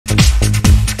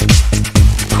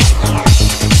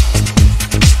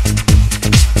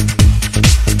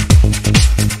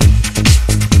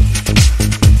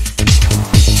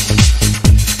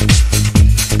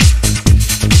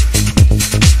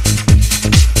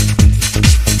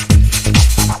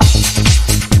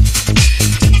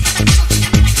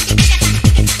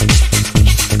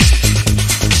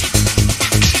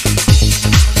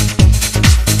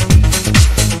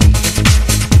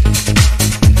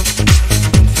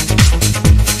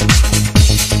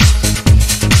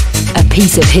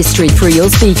piece of history through your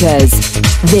speakers.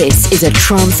 This is a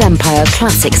Trance Empire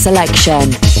classic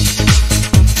selection.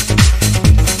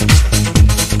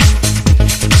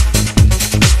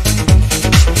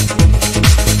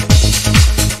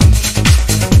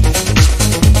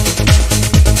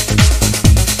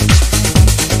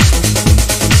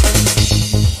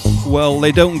 Well,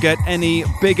 they don't get any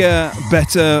bigger,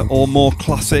 better, or more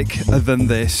classic than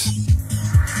this.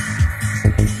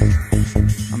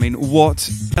 I mean,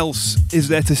 what else is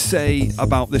there to say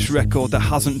about this record that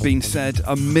hasn't been said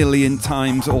a million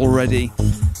times already?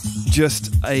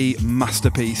 Just a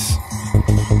masterpiece.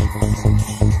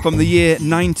 From the year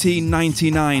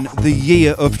 1999, the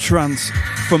year of trance,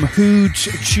 from Hooj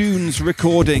Choons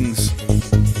recordings.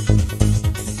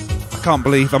 I can't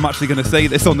believe I'm actually going to say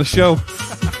this on the show.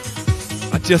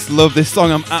 I just love this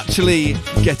song. I'm actually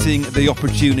getting the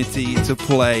opportunity to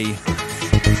play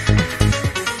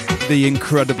the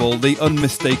incredible, the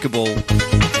unmistakable,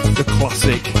 the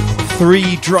classic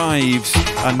 3 Drives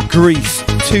and Grease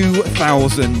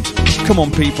 2000. Come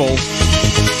on, people.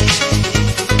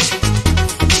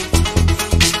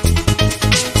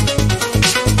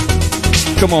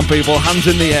 Come on, people, hands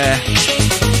in the air.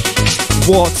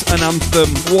 What an anthem,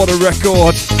 what a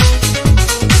record.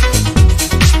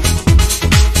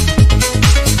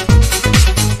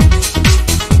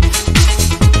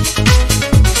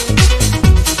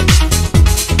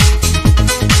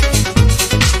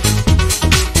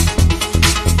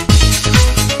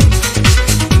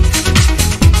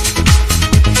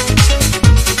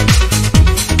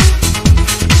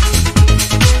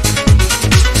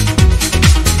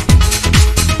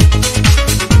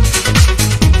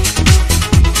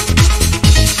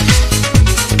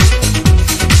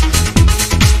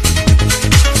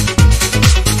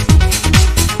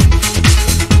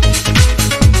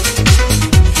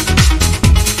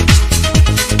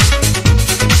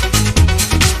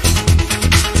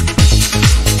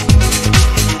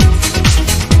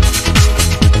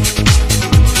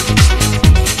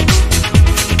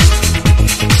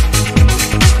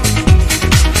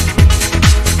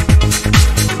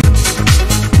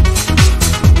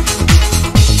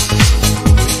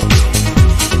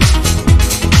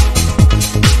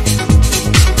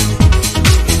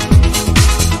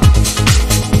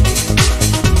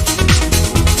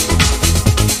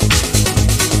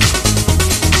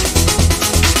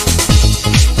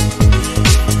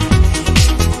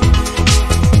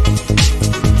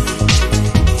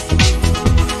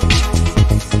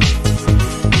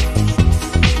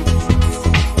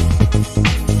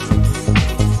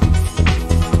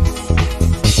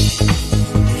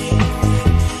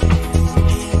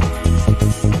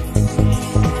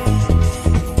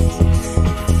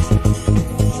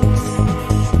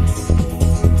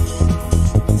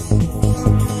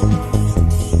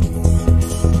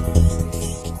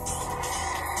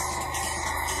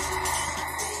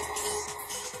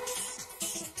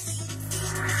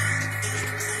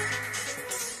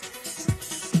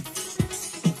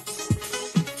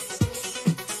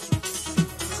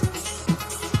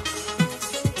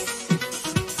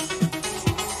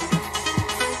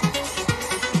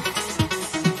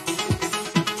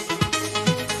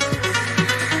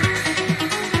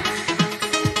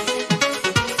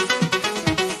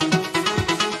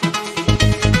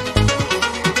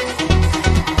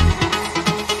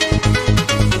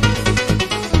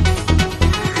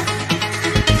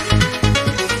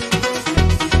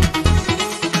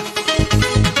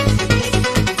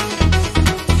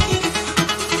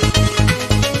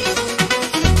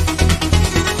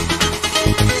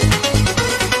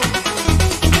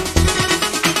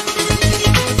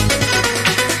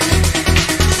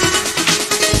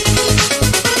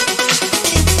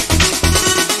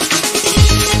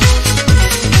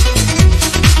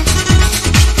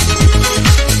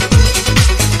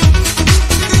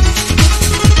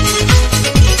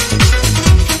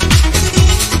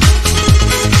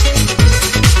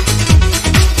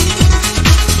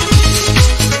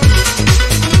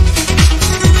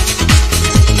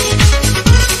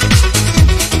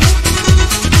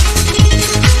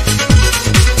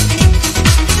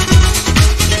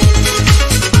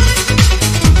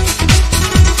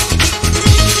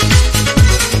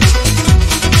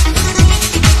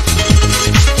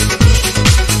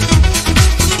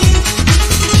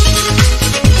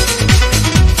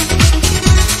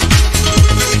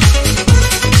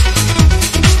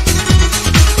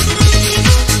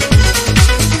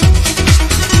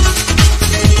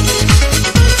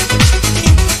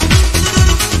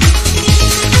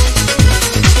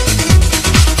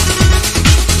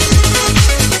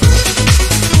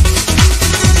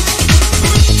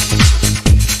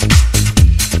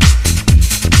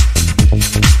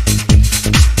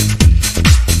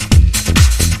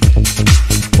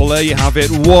 there you have it.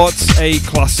 What a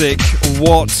classic.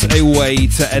 What a way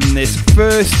to end this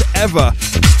first ever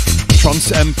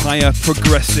Trance Empire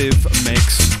progressive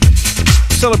mix.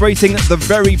 Celebrating the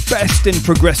very best in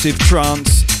progressive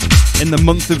trance in the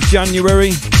month of January.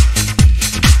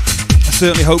 I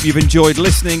certainly hope you've enjoyed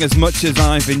listening as much as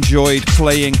I've enjoyed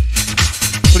playing.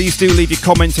 Please do leave your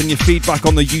comments and your feedback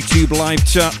on the YouTube live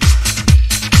chat.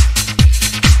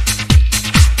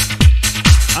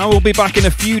 I will be back in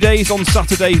a few days on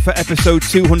Saturday for episode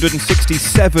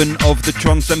 267 of the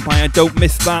Trance Empire. Don't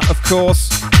miss that, of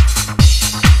course.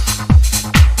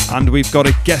 And we've got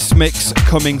a guest mix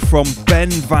coming from Ben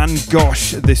Van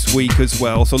Gosh this week as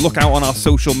well. So look out on our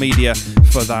social media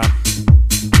for that.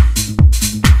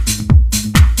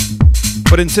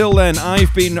 But until then,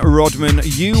 I've been Rodman.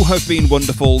 You have been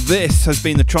wonderful. This has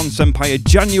been the Trance Empire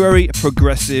January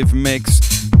Progressive Mix.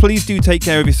 Please do take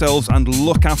care of yourselves and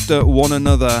look after one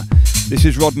another. This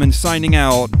is Rodman signing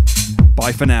out.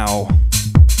 Bye for now.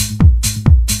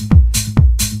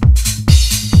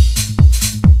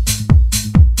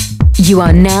 You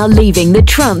are now leaving the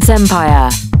Trance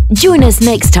Empire. Join us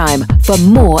next time for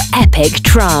more epic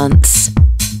trance.